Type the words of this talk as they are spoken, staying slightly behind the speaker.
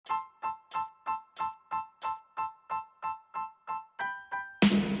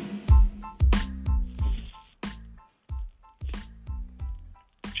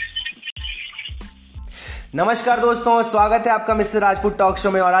नमस्कार दोस्तों, स्वागत है आपका मिस्टर राजपूत टॉक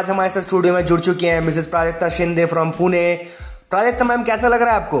शो में। और आज हमारे साथ स्टूडियो में जुड़ चुकी हैं Mrs Prajakta Shinde from Pune. Prajakta ma'am, कैसा लग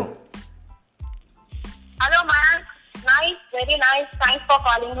रहा है आपको? Hello ma'am, nice, very nice, thanks for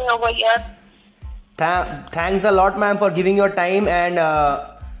calling me over here. Thanks a lot ma'am for giving your time and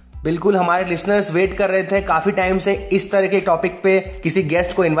बिल्कुल हमारे लिसनर्स वेट कर रहे थे काफ़ी टाइम से इस तरह के टॉपिक पे किसी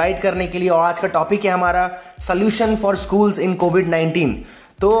गेस्ट को इनवाइट करने के लिए। और आज का टॉपिक है हमारा सोल्यूशन फॉर स्कूल्स इन कोविड-19।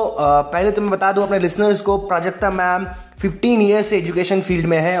 तो पहले तो मैं बता दूं अपने लिसनर्स को, प्राजक्ता मैम 15 ईयर्स से एजुकेशन फील्ड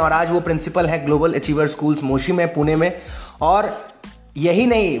में है और आज वो प्रिंसिपल है ग्लोबल अचीवर स्कूल्स मोशी में, पुणे में। और यही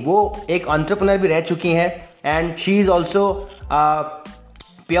नहीं, वो एक एंटरप्रेन्योर भी रह चुकी हैं and she is also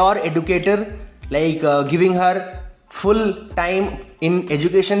pure educator, like giving her full time in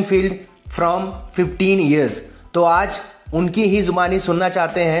education field from 15 years। तो आज उनकी ही जुबानी सुनना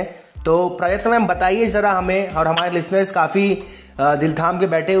चाहते हैं। तो प्राजक्ता मैम बताइए ज़रा हमें, और हमारे लिसनर्स काफ़ी दिल थाम के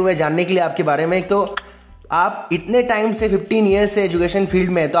बैठे हुए जानने के लिए आपके बारे में। तो आप इतने टाइम से 15 ईयर्स से एजुकेशन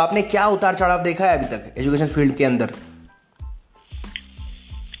फील्ड में, तो आपने क्या उतार चढ़ाव देखा है अभी तक एजुकेशन फील्ड के अंदर?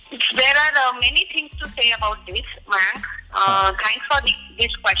 There are many things to say about this, ma'am. Thanks for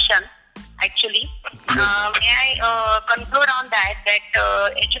this question. Actually, may I conclude on that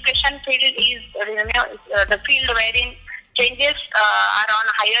education field is the field wherein changes are on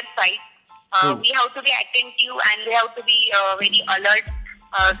higher side. We have to be attentive and we have to be very alert.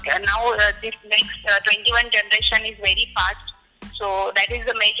 Now this next 21 generation is very fast, so that is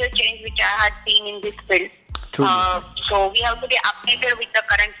the major change which I had seen in this field. So we have to be updated with the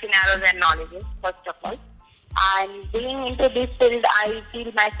current scenarios and knowledge, first of all. And being into this field, I feel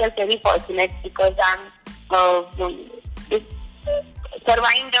myself very fortunate because I'm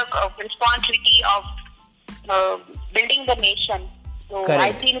surviving the responsibility of building the nation. So correct.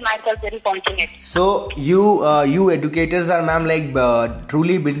 I feel myself very fortunate. So you educators are, ma'am, like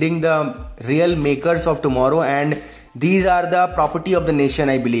truly building the real makers of tomorrow, and these are the property of the nation,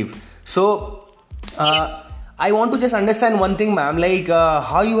 I believe. So I want to just understand one thing, ma'am, like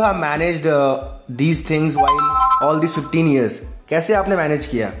how you have managed these things while all these 15 years. कैसे आपने manage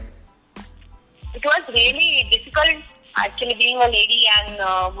किया? It was really difficult, actually, being a lady and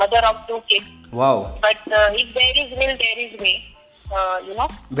mother of 2 kids. Wow. But if there is will, there is way.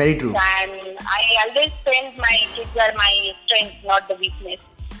 Very true. And I always think my kids are my strength, not the weakness.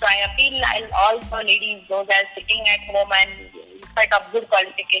 So I appeal all the ladies, those that are sitting at home and in spite of good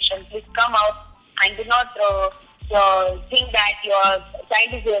qualifications, please come out and do not think that your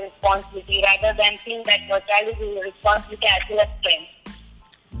child is your responsibility, rather than think that your child is your responsibility as well as strength.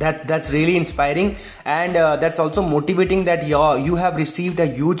 That's really inspiring, and that's also motivating that you have received a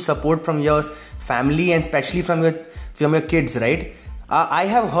huge support from your family and especially from your kids, right? I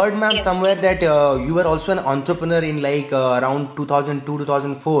have heard, ma'am, yes, somewhere that you were also an entrepreneur in like around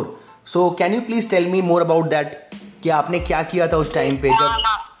 2002-2004. So can you please tell me more about that? कि आपने क्या किया था उस time पे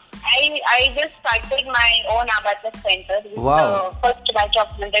जब? I just started my own abacus center with the first batch of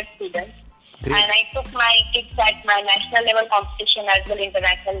 100 students. Great. And I took my kids at my national level competition as well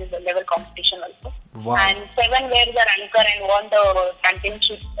international level competition also. Wow. And 7 were the ranker and won the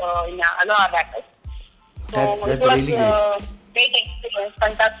championship in Alo Abacus. So that's it was really great. Great experience,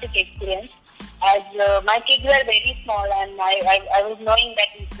 fantastic experience. As my kids were very small and I was knowing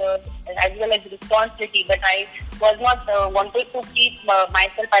that as well as responsibility, but I was not wanted to keep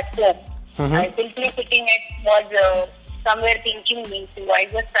myself at home. I simply sitting at was somewhere thinking me. So I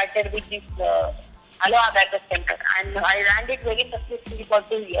just started with this Alo Abacus Center and I ran it very successfully for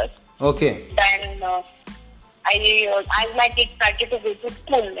 2 years. Okay. Then as my kids started to go to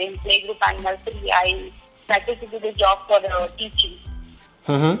school in playgroup and nursery, I started to do the job for teaching.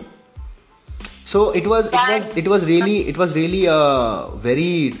 So it was really a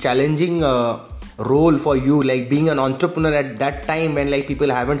very challenging role for you, like being an entrepreneur at that time when like people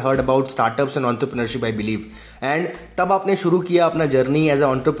haven't heard about startups and entrepreneurship, I believe. And तब आपने शुरू किया अपना journey as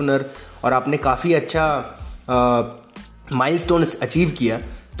a entrepreneur और आपने काफ़ी अच्छा milestones achieve किया।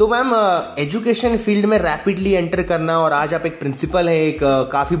 तो मैम, एजुकेशन फील्ड में रैपिडली एंटर करना, और आज आप एक प्रिंसिपल हैं एक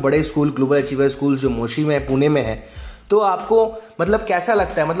काफ़ी बड़े स्कूल ग्लोबल अचीवर स्कूल जो मोशी में पुणे में है, तो आपको मतलब कैसा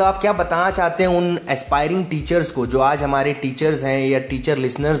लगता है? मतलब आप क्या बताना चाहते हैं उन एस्पायरिंग टीचर्स को जो आज हमारे टीचर्स हैं या टीचर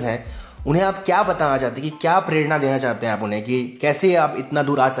लिसनर्स हैं, उन्हें आप क्या बताना चाहते हैं कि क्या प्रेरणा देना चाहते हैं आप उन्हें कि कैसे आप इतना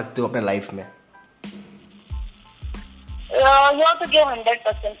दूर आ सकते हो अपने लाइफ में? You have to give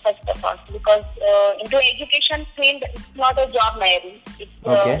 100% first of all, because into education field it's not a job, Mary. It's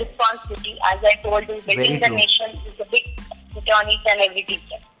a responsibility. As I told you, building the nation is a big responsibility on each and every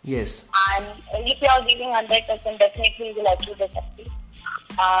teacher. Yes. And if you are giving 100%, definitely you will achieve the success.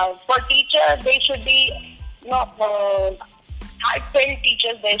 For teachers, they should be, heartfelt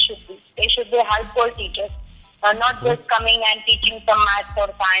teachers. They should be hardcore teachers. not just coming and teaching some maths or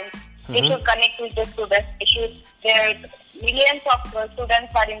science. They should connect with the students. Millions of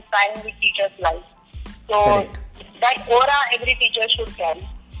students are inspiring with teachers' lives. So Correct. that aura every teacher should carry.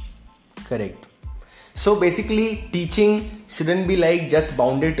 Correct. So basically, teaching shouldn't be like just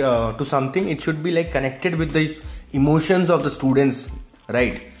bounded to something. It should be like connected with the emotions of the students,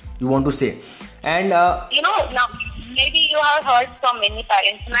 right? You want to say, and Now maybe you have heard from many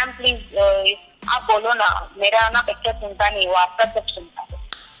parents, ma'am, please आप बोलो ना, मेरा ना बच्चा सुनता नहीं, वो आपका सब सुनता है.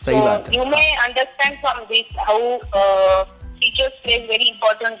 सही बात है. You may understand from this how teachers play a very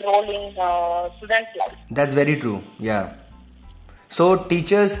important role in students' life. That's very true. Yeah. So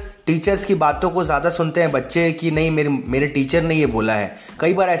teachers की बातों को ज़्यादा सुनते हैं बच्चे कि नहीं, मेरे टीचर ने ये बोला है.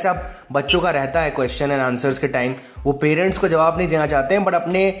 कई बार ऐसा बच्चों का रहता है क्वेश्चन एंड आंसर्स के टाइम, वो पेरेंट्स को जवाब नहीं देना चाहते हैं बट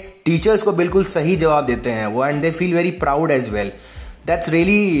अपने टीचर्स को बिल्कुल सही जवाब देते हैं वो, and they feel very proud as well. That's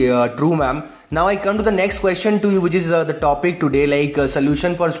really true, ma'am. Now I come to the next question to you, which is the topic today, like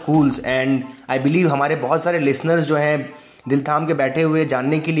solution for schools. And I believe हमारे बहुत सारे listeners जो हैं दिल थाम के बैठे हुए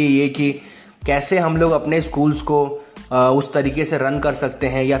जानने के लिए ये कि कैसे हम लोग अपने schools को उस तरीके से रन कर सकते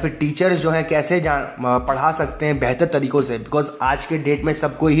हैं, या फिर टीचर्स जो हैं कैसे पढ़ा सकते हैं बेहतर तरीक़ों से, बिकॉज आज के डेट में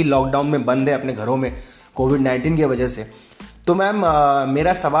सबको ही लॉकडाउन में बंद है अपने घरों में कोविड-19 की वजह से. तो मैम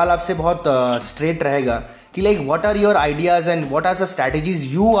मेरा सवाल आपसे बहुत स्ट्रेट रहेगा कि like what are your ideas and what are the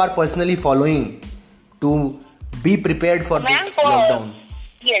strategies you are personally following to be prepared for this lockdown.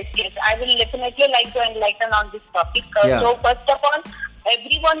 Yes, I will definitely like to enlighten on this topic. Yeah. So first of all,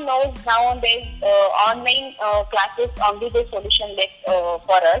 everyone knows nowadays online classes only the solution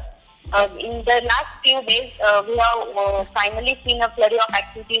for us. In the last few days, we have finally seen a flurry of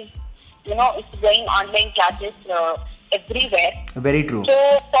activities. It's going online classes everywhere. Very true. So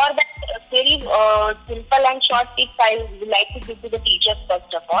for that very simple and short tips, I would like to give to the teachers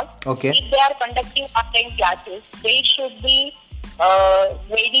first of all. Okay. If they are conducting online classes, they should be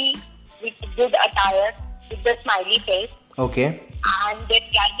ready with good attire, with the smiley face. Okay. And their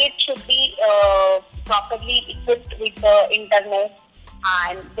gadget should be properly equipped with the internet,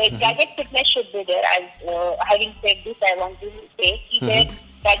 and their gadget fitness should be there. As having said this, I want to say their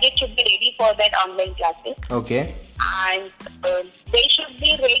gadget should be ready for that online classes. Okay. And they should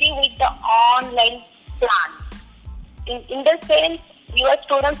be ready with the online plan. In the sense, your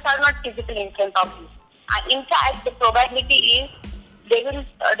students are not physically in front of you. And in fact, the probability is they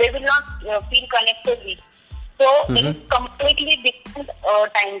will not feel connected with. So it is completely different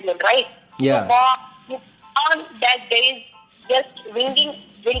time zone, right? Yeah. So on that there is just winging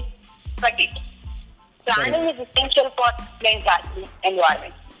will cut it. Planning is essential for plain classroom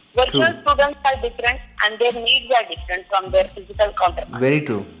environment. Virtual students are different and their needs are different from their physical counterparts. Very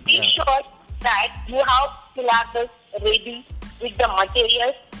true. Be sure that you have syllabus ready with the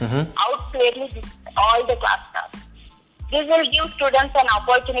materials out clearly with all the class staff. This will give students an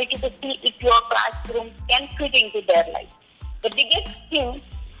opportunity to see if your classroom can fit into their life. The biggest thing,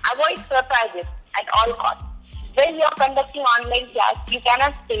 avoid surprises at all costs. When you are conducting online class, you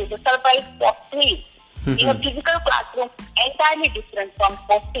cannot say the surprise was free. In a physical classroom, entirely different from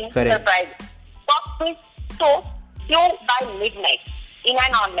posting surprises. Pop is so due by midnight in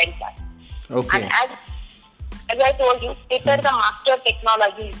an online class. Okay. And as I told you, prepare the master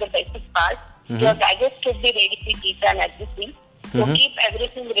technology is the basic part. Your gadgets should be ready with each and everything. So keep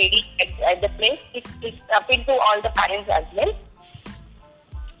everything ready at the place. It's appeal to all the parents as well.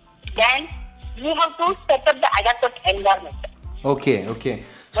 Then you have to set up the adequate environment. Okay.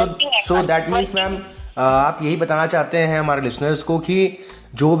 So that means ma'am आप यही बताना चाहते हैं हमारे listeners को कि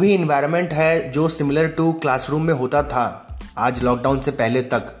जो भी इन्वायरमेंट है जो सिमिलर टू क्लासरूम में होता था आज लॉकडाउन से पहले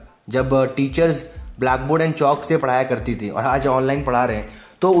तक, जब teachers blackboard and chalk से पढ़ाया करती थी और आज ऑनलाइन पढ़ा रहे हैं,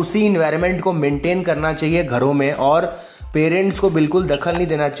 तो उसी इन्वायरमेंट को मेंटेन करना चाहिए घरों में और पेरेंट्स को बिल्कुल दखल नहीं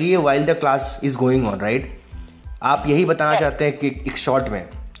देना चाहिए while the class is going on, right? आप यही बताना चाहते हैं कि एक शॉर्ट में.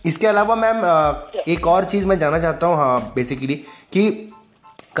 इसके अलावा मैम एक और चीज़ मैं जानना चाहता हूँ, हाँ, बेसिकली कि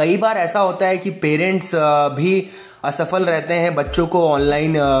कई बार ऐसा होता है कि पेरेंट्स भी असफल रहते हैं बच्चों को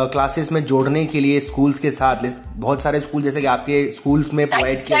ऑनलाइन क्लासेस में जोड़ने के लिए स्कूल्स के साथ. बहुत सारे स्कूल जैसे कि आपके स्कूल्स में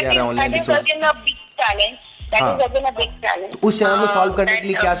प्रोवाइड किया जा रहा है ऑनलाइन रिसोर्स. तो उस चैनल को सॉल्व करने के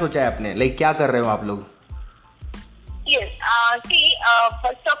लिए क्या सोचा है आपने, लाइक क्या कर रहे हो आप लोग? Yes.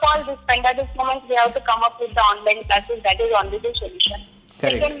 First of all, at this moment, we have to come up with the online classes. That is only the solution.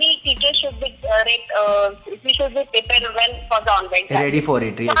 Correct. Secondly, teachers should be we should be prepared well for the online classes. Ready for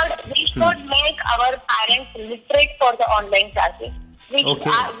it, yes. So we should make our parents literate for the online classes.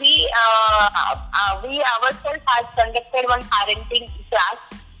 Okay. We ourselves have conducted one parenting class,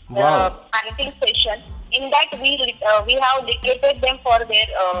 Wow. parenting session. In that, we have literated them for their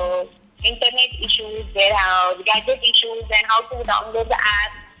internet issues, there are gadget issues, and how to download the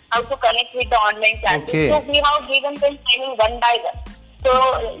app, how to connect with the online classes. Okay. So we have given them training one by one. So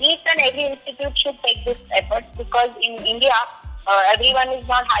each and every institute should take this effort, because in India, everyone is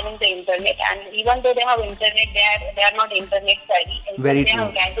not having the internet, and even though they have internet, they are not internet savvy. And Very they true.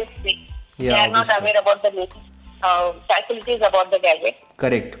 have gadgets. They Yeah, are not obviously. aware about the basic facilities about the gadget.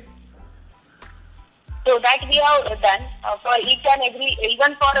 Correct. So that we have done for each and every,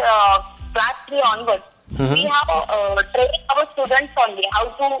 even for class 3 onwards. We have trained our students only how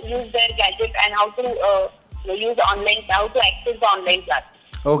to use their gadget and how to use online, how to access the online class.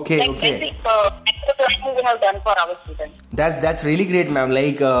 Okay, Like okay. basic access learning we have done for our students. That's really great, ma'am.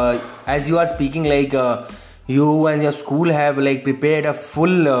 Like as you are speaking, like you and your school have like prepared a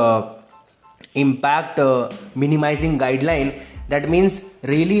full impact minimizing guideline. That means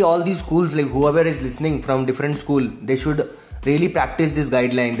really all these schools, like whoever is listening from different school, they should really practice this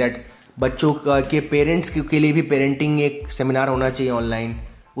guideline, that बच्चों के parents के लिए भी parenting एक seminar होना चाहिए online.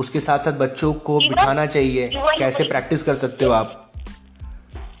 उसके साथ साथ बच्चों को बिठाना चाहिए कैसे प्रैक्टिस कर सकते हो आप.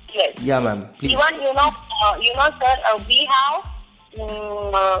 Yes. या ma'am please. Even sir, we have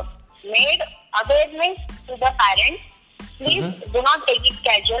made awareness to the parents. Please do not take it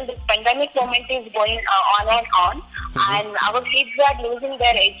casual. This pandemic moment is going on and on, and our kids are losing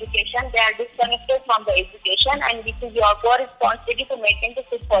their education. They are disconnected from the education, and this is your core responsibility to make them to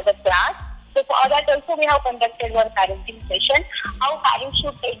sit for the class. So for that also we have conducted one parenting session. How parents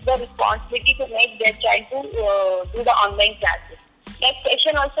should take the responsibility to make their child to do the online classes. That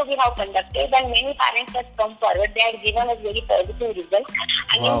session also we have conducted, and many parents have come forward. They have given us very positive results,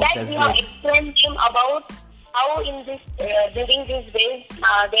 and Wow, in that that's we have great. explained them about how in this during these days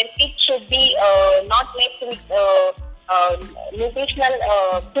their kids should be not left with nutritional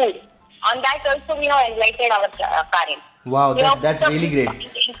food. On that also we have enlightened our parents. Wow, We have that's put up really this great.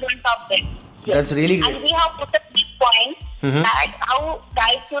 point in front of them. That's really And great. we have put up this point that how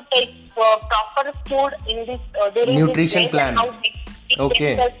guys should take proper food in this during Nutrition this days, plan. and how they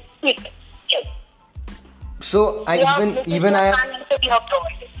Okay. themselves fit. Yes. So I We have even nutrition I plan also we have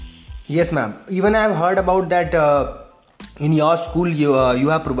provided. yes, ma'am. Even I have heard about that in your school you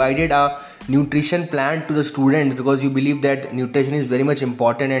have provided a nutrition plan to the students, because you believe that nutrition is very much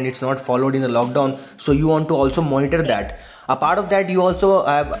important and it's not followed in the lockdown. So you want to also monitor that. A part of that, you also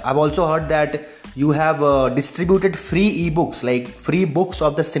I've also heard that you have distributed free ebooks, like free books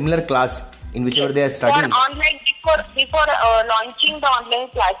of the similar class in whichever they are studying. For online, before launching the online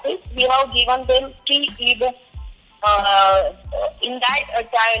classes, we have given them free ebook. In that,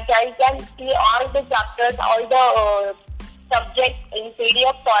 child can see all the chapters, all the subjects in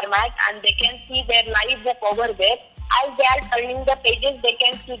PDF format, and they can see their live book over there. As they are turning the pages, they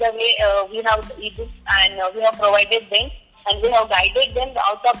can see the way we have the ebooks, and we have provided them, and we have guided them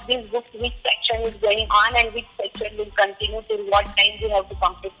out of these books which section is going on and which section will continue till what time we have to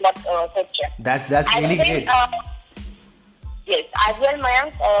complete what section. That's As really well, great. Yes, as well,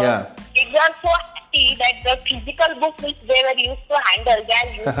 Mayank. Yeah. Kids are so happy that the physical book which they were used to handle, they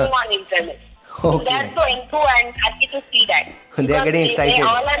are using on internet. So they are Okay. so into and happy to see that. They are Because getting excited. They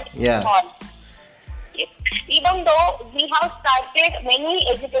all are Yeah. small. Yes. Even though we have started many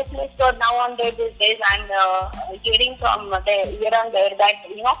educational stores now on these days, and hearing from the here and there that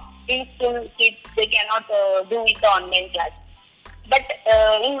these kids they cannot do with the online class. But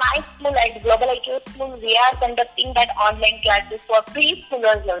in my school at Global IQ School, we are conducting that online classes for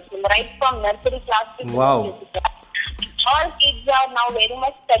preschoolers also, right from nursery class to Wow. university class. All kids are now very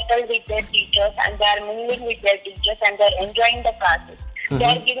much settled with their teachers, and they are mingling with their teachers, and they are enjoying the classes. They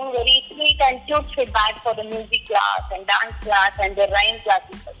are giving very sweet and cute feedback for the music class and dance class and the rhyme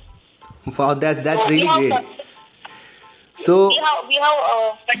classes. Wow, that's So really we have great. con- So we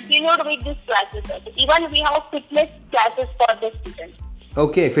have continued with these classes also. Even we have fitness classes for the students.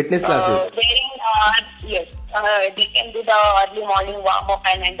 okay, fitness classes. Yes, they can do the early morning warm up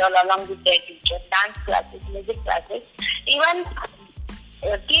and all along with their teachers. Dance classes, music classes. Even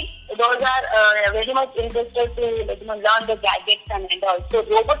kids, those are very much interested to learn the gadgets and all. So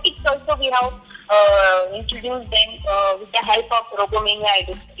robotics also we have introduced them with the help of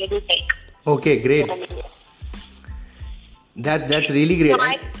Robomania EduTech. Okay, great. That's really great,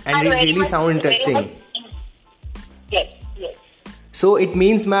 and it really sound interesting. Yes, yes. So it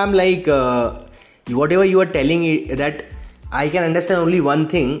means, ma'am, like whatever you are telling that I can understand only one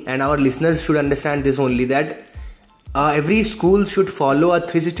thing, and our listeners should understand this only, that every school should follow a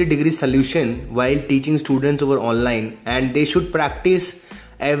 360-degree solution while teaching students over online, and they should practice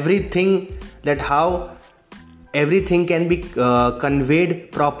everything, that how everything can be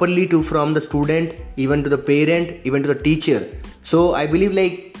conveyed properly from the student, even to the parent, even to the teacher. So I believe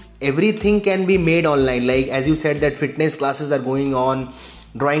like everything can be made online. Like as you said that fitness classes are going on,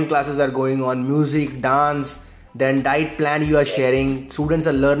 drawing classes are going on, music, dance, then diet plan you are sharing, students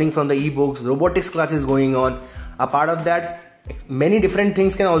are learning from the ebooks, robotics classes going on. A part of that, many different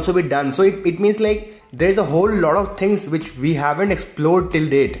things can also be done. So it means like there's a whole lot of things which we haven't explored till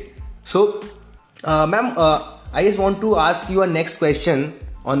date. So ma'am, I just want to ask you a next question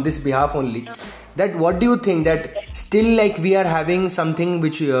on this behalf only, that what do you think that still like we are having something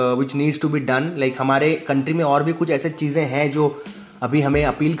which needs to be done, like हमारे country में और भी कुछ ऐसे चीज़ें हैं जो अभी हमें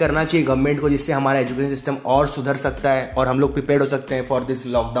अपील करना चाहिए गवर्नमेंट को, जिससे हमारा एजुकेशन सिस्टम और सुधर सकता है और हम लोग प्रिपेयर्ड हो सकते हैं फॉर दिस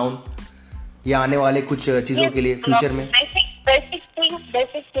लॉकडाउन या आने वाले कुछ चीज़ों के लिए फ्यूचर में?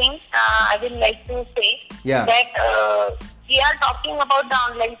 Basic thing I would like to say that we are talking about the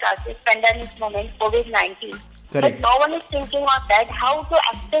online classes, pandemic moment, COVID-19. But no one is thinking of that, how to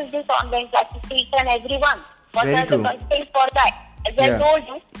access this online classes to each and everyone. What are the constraints for that? As I told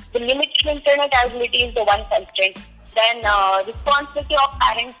you, the limited internet availability is the one constraint. Then responsibility of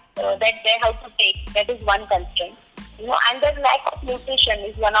parents that they have to take, that is one constraint. And the lack of nutrition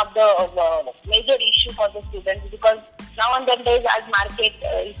is one of the major issue for the students, because now and then days as market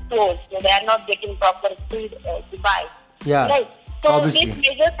is closed, so they are not getting proper food to buy. Right. So obviously these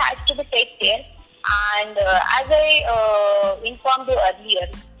measures has to be taken care. And as I informed you earlier,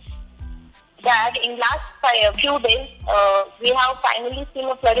 that in last few days we have finally seen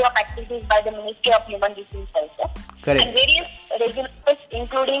a flurry of activities by the Ministry of Human Resources also. Correct. And various regulators,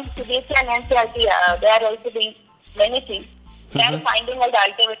 including CBSE and NCERT, they are also doing many things. They are finding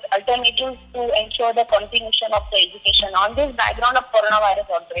alternatives to ensure the continuation of the education. On this background of coronavirus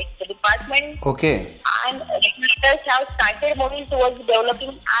outbreak, the department and regulators have started moving towards developing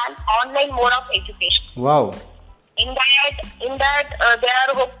an online mode of education. Wow. In that they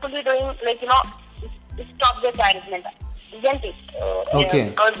are hopefully doing stop the harassment, isn't it?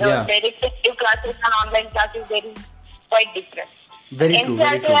 Because directive classes and online classes, there is quite different. Very true.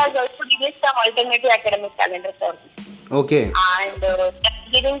 NCERT has also released some alternative academic calendar for this. And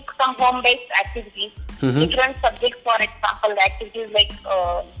giving some home-based activities, different subjects, for example, activities like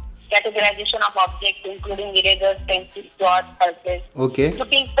categorization of objects, including erasers, pencils, dots, pulses, to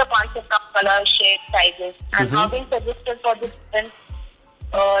teach the concept of color, shape, sizes, and how being suggested for the students.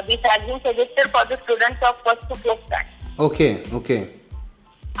 This has been suggested for the students of first to fourth class.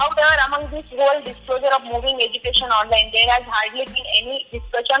 However, among this whole disclosure of moving education online, there has hardly been any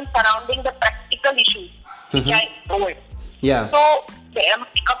discussion surrounding the practical issues which I told. So, the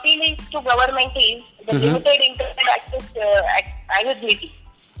appeal is to government is the limited internet access availability.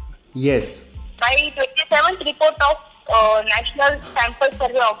 Yes. By 27th report of National Sample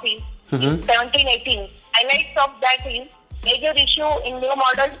Survey Office in 1718, highlights of that is major issue in new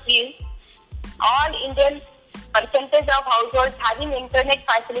model is all Indian percentage of households having internet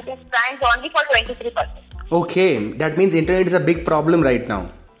facilities stands only for 23%. That means internet is a big problem right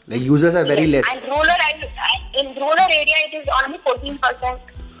now. The users are very less. And in rural area it is only 14%.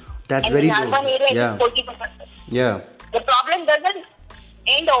 That's very low. In urban area it is 40%. The problem doesn't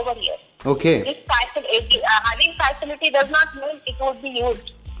end over here. This having facility does not mean it would be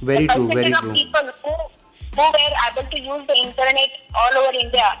used. Very true. The percentage of people who were able to use the internet all over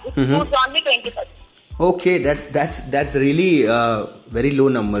India, it was only 20%. That's really very low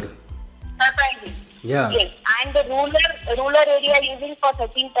number. Surprising. Yes. And the rural area using for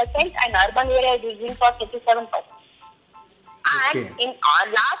 13% and urban area using for 37%. And in our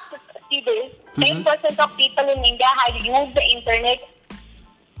last 3 days, 10% of people in India had used the internet.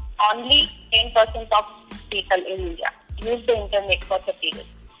 Only 10% of people in India use the internet for 30 days.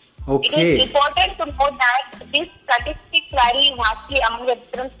 It is important to know that this statistics vary vastly among the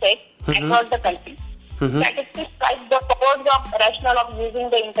different states across the country. Statistics like the purpose of rationale of using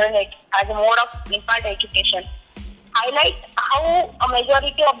the internet as a mode of impart education highlight how a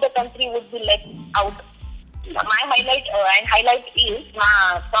majority of the country would be left out. My highlight is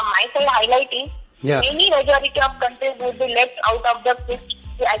from my side. Highlight is many majority of countries would be left out of the pitch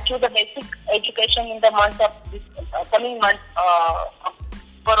to achieve the basic education in the months of this coming month of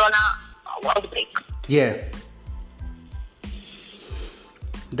corona outbreak.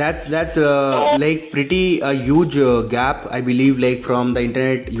 That's like pretty a huge gap, I believe, like from the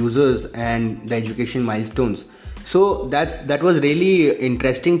internet users and the education milestones. So that was really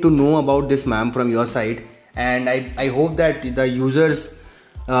interesting to know about this, ma'am, from your side, and I hope that the users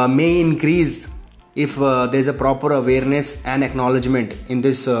may increase if there's a proper awareness and acknowledgement in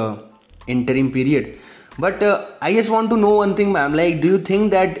this interim period. But I just want to know one thing, ma'am, like do you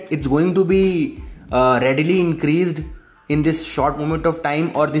think that it's going to be readily increased in this short moment of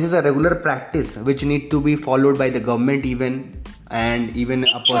time, or this is a regular practice which need to be followed by the government even? and even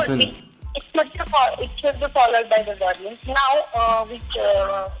a person. It should be followed by the government. Now,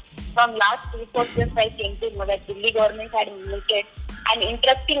 from last report just I came to know that Delhi government had initiated an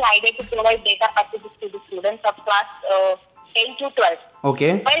interesting idea to provide data packages to the students of class 10 to 12.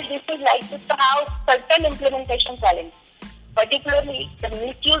 Okay. While this is likely to have certain implementation challenges, particularly the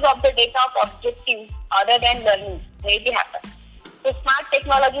misuse of the data of objectives other than learning may be happen. So smart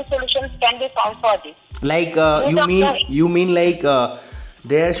technology solutions can be found for this. Like you mean like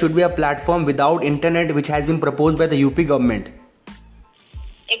there should be a platform without internet which has been proposed by the UP government.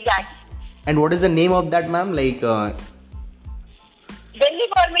 Exactly. And what is the name of that, ma'am? Like Delhi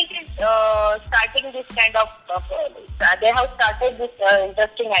government is starting this kind of. They have started this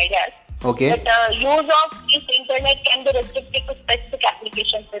interesting ideas. Okay. But use of this internet can be restricted to specific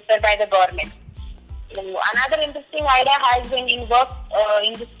applications preferred by the government. Another interesting idea has been in work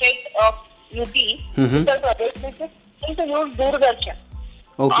in the state of UP, which is to use Doordarshan.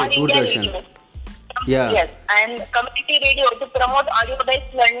 Okay, Doordarshan. Yeah. Yes, and community radio to promote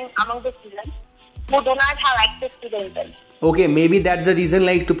audio-based learning among the students who do not have access to the internet. Okay, maybe that's the reason,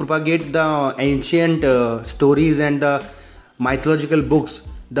 like to propagate the ancient stories and the mythological books.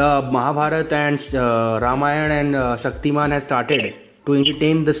 The Mahabharata and Ramayana and Shaktiman has started to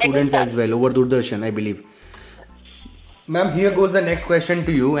entertain the students as well over Doordarshan, I believe. Ma'am, here goes the next question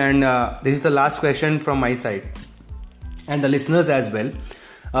to you, and this is the last question from my side and the listeners as well.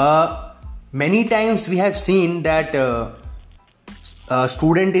 Many times we have seen that a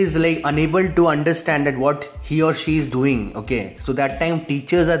student is like unable to understand that what he or she is doing. Okay, so that time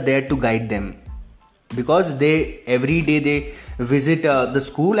teachers are there to guide them, because every day they visit the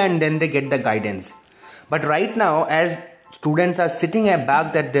school and then they get the guidance. But right now, as students are sitting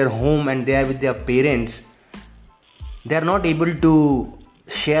back at their home and they are with their parents, they are not able to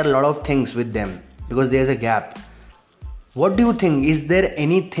share a lot of things with them because there is a gap. What do you think? Is there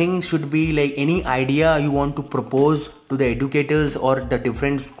anything should be like any idea you want to propose to the educators or the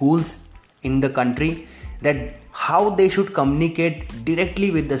different schools in the country, that how they should communicate directly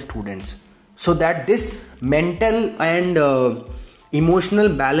with the students so that this mental and emotional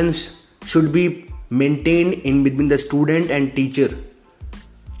balance should be maintained in between the student and teacher?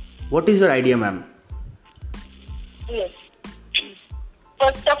 What is your idea, ma'am? Yes.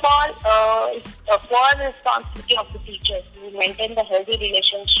 First of all, it's a core responsibility of the teachers to maintain the healthy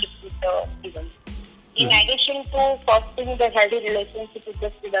relationship with the students. In addition to fostering the healthy relationship with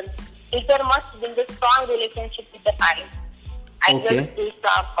the students, teacher must build a strong relationship with the parents, as well as the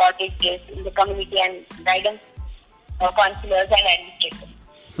staff or teachers in the community and guidance counselors and administrators.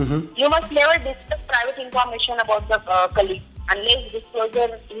 You must never discuss private information about the colleague unless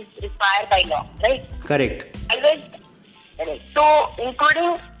disclosure is required by law, right? Correct. Always. So,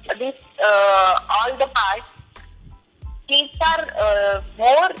 including this, all the parts, kids are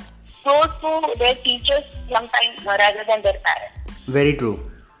more close to their teachers sometimes rather than their parents. Very true.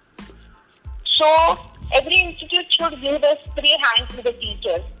 So, every institute should give us free hand to the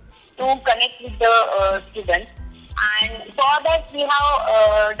teachers to connect with the students. And for that, we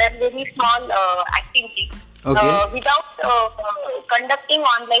have done very small activity. Without conducting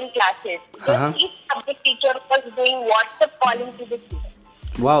online classes. Each subject teacher was doing WhatsApp calling to the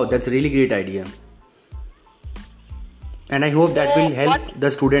students. Wow, that's a really great idea. And I hope that will help the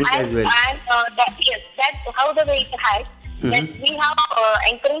students as well. And that's how the way it has. That we have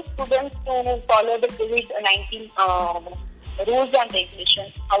encouraged students to follow the COVID-19 rules and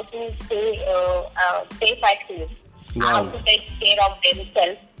regulations, how to stay safe at home, how to take care of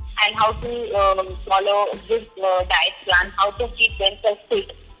themselves, and how to follow good diet plan, how to keep themselves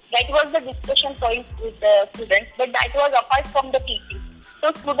fit. That was the discussion point with the students, but that was apart from the teaching.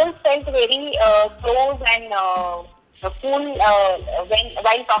 So students felt very close and cool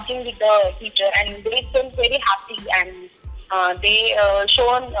while talking with the teacher, and they felt very happy, and they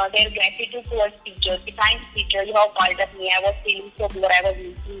shown their gratitude towards teacher. Thanks teacher, you have called up me, I was feeling so poor, I was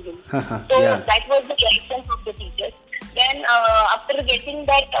missing you. So that was the reaction of the teachers. Then after getting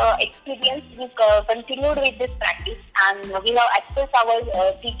that experience, we continued with this practice, and we have access our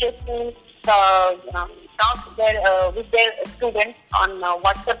teachers to talk with their students on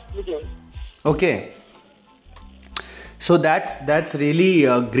WhatsApp videos. Okay. So that's really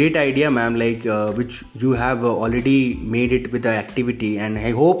a great idea, ma'am, like which you have already made it with the activity, and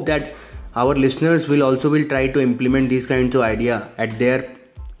I hope that our listeners will try to implement these kinds of idea at their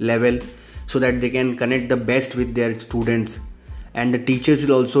level, so that they can connect the best with their students, and the teachers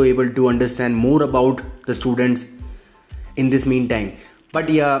will also able to understand more about the students in this meantime. But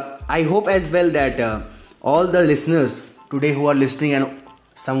I hope as well that all the listeners today who are listening, and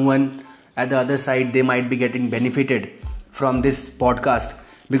someone at the other side, they might be getting benefited from this podcast,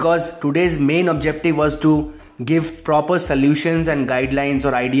 because today's main objective was to give proper solutions and guidelines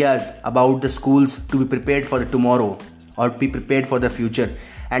or ideas about the schools to be prepared for the tomorrow or be prepared for the future.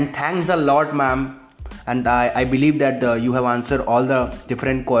 And thanks a lot, ma'am. And I believe that you have answered all the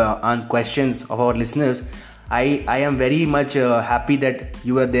different questions of our listeners. I am very much happy that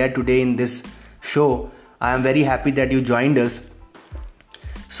you are there today in this show. I am very happy that you joined us.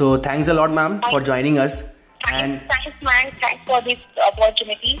 So thanks a lot, ma'am, for joining us. Thanks, man. Thanks for this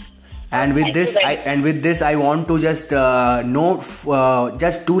opportunity. And with this, I want to just know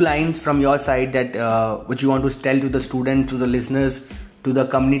just 2 lines from your side that which you want to tell to the students, to the listeners, to the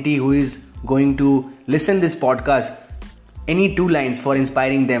community who is going to listen this podcast. Any 2 lines for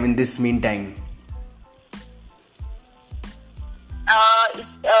inspiring them in this meantime. It's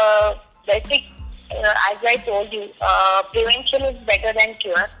basic. As I told you, prevention is better than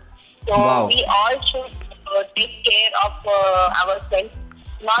cure. So Wow. we all should take care of ourselves.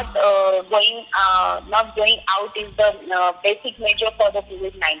 Not going out is the basic measure for the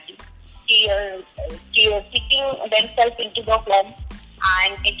COVID-19. Keeping themselves into the home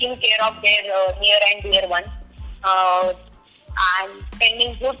and taking care of their near and dear ones, and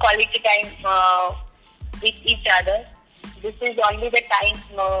spending good quality time with each other. This is only the time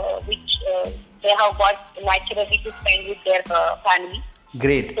which they have got naturally to spend with their family.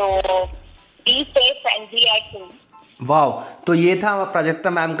 Great. So be safe and be at home. Wow, तो ये था Prajakta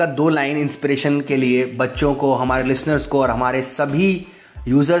ma'am का 2 line inspiration के लिए बच्चों को, हमारे listeners को और हमारे सभी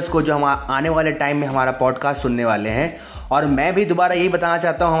यूज़र्स को जो हम आने वाले टाइम में हमारा पॉडकास्ट सुनने वाले हैं। और मैं भी दोबारा यही बताना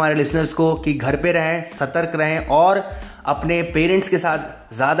चाहता हूँ हमारे लिसनर्स को कि घर पे रहें, सतर्क रहें और अपने पेरेंट्स के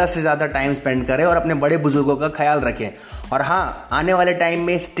साथ ज़्यादा से ज़्यादा टाइम स्पेंड करें और अपने बड़े बुजुर्गों का ख्याल रखें। और हाँ, आने वाले टाइम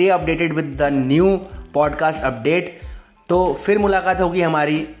में stay updated with the new podcast update. तो फिर मुलाकात होगी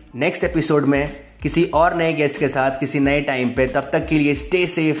हमारी नेक्स्ट एपिसोड में किसी और नए गेस्ट के साथ किसी नए टाइम पे। तब तक के लिए stay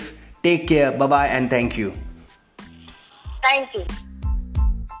safe, take care, bye bye and thank you. Thank you.